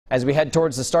As we head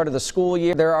towards the start of the school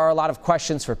year, there are a lot of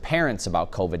questions for parents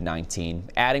about COVID-19.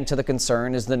 Adding to the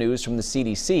concern is the news from the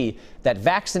CDC that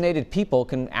vaccinated people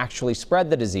can actually spread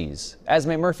the disease.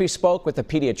 Esme Murphy spoke with a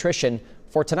pediatrician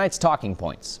for tonight's Talking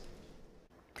Points.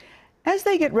 As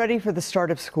they get ready for the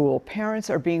start of school, parents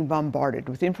are being bombarded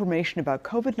with information about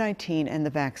COVID-19 and the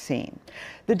vaccine.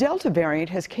 The Delta variant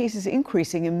has cases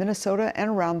increasing in Minnesota and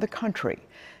around the country.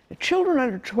 The children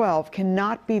under 12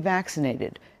 cannot be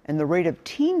vaccinated, and the rate of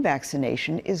teen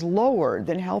vaccination is lower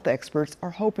than health experts are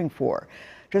hoping for.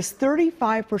 Just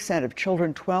 35% of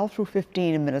children 12 through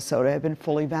 15 in Minnesota have been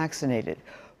fully vaccinated.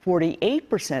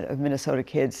 48% of Minnesota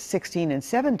kids 16 and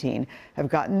 17 have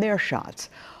gotten their shots.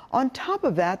 On top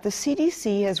of that, the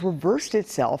CDC has reversed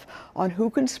itself on who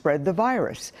can spread the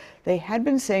virus. They had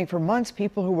been saying for months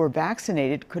people who were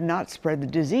vaccinated could not spread the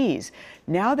disease.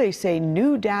 Now they say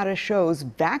new data shows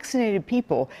vaccinated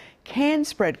people can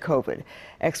spread COVID.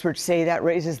 Experts say that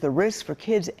raises the risk for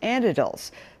kids and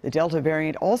adults. The Delta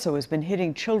variant also has been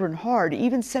hitting children hard,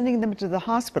 even sending them to the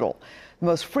hospital. The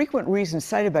most frequent reason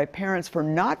cited by parents for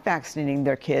not vaccinating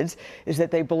their kids is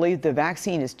that they believe the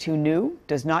vaccine is too new,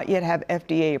 does not yet have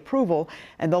FDA approval,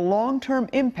 and the long-term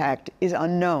impact is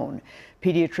unknown.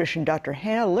 Pediatrician Dr.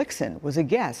 Hannah Lixon was a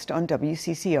guest on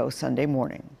WCCO Sunday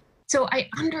morning. So I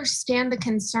understand the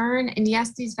concern, and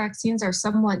yes, these vaccines are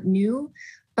somewhat new,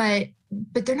 but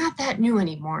they're not that new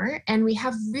anymore, and we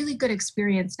have really good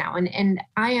experience now, and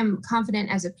I am confident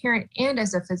as a parent and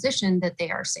as a physician that they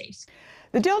are safe.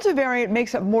 The Delta variant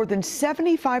makes up more than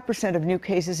 75% of new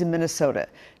cases in Minnesota.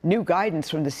 New guidance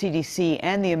from the CDC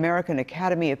and the American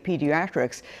Academy of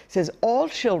Pediatrics says all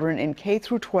children in K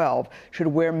through 12 should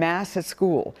wear masks at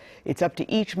school. It's up to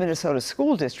each Minnesota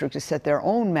school district to set their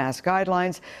own mask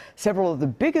guidelines. Several of the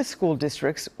biggest school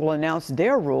districts will announce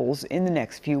their rules in the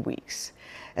next few weeks.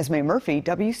 Esme Murphy,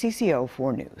 WCCO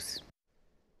 4 News.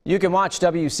 You can watch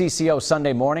WCCO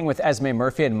Sunday Morning with Esme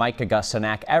Murphy and Mike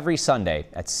Augustinac every Sunday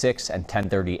at 6 and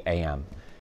 10:30 a.m.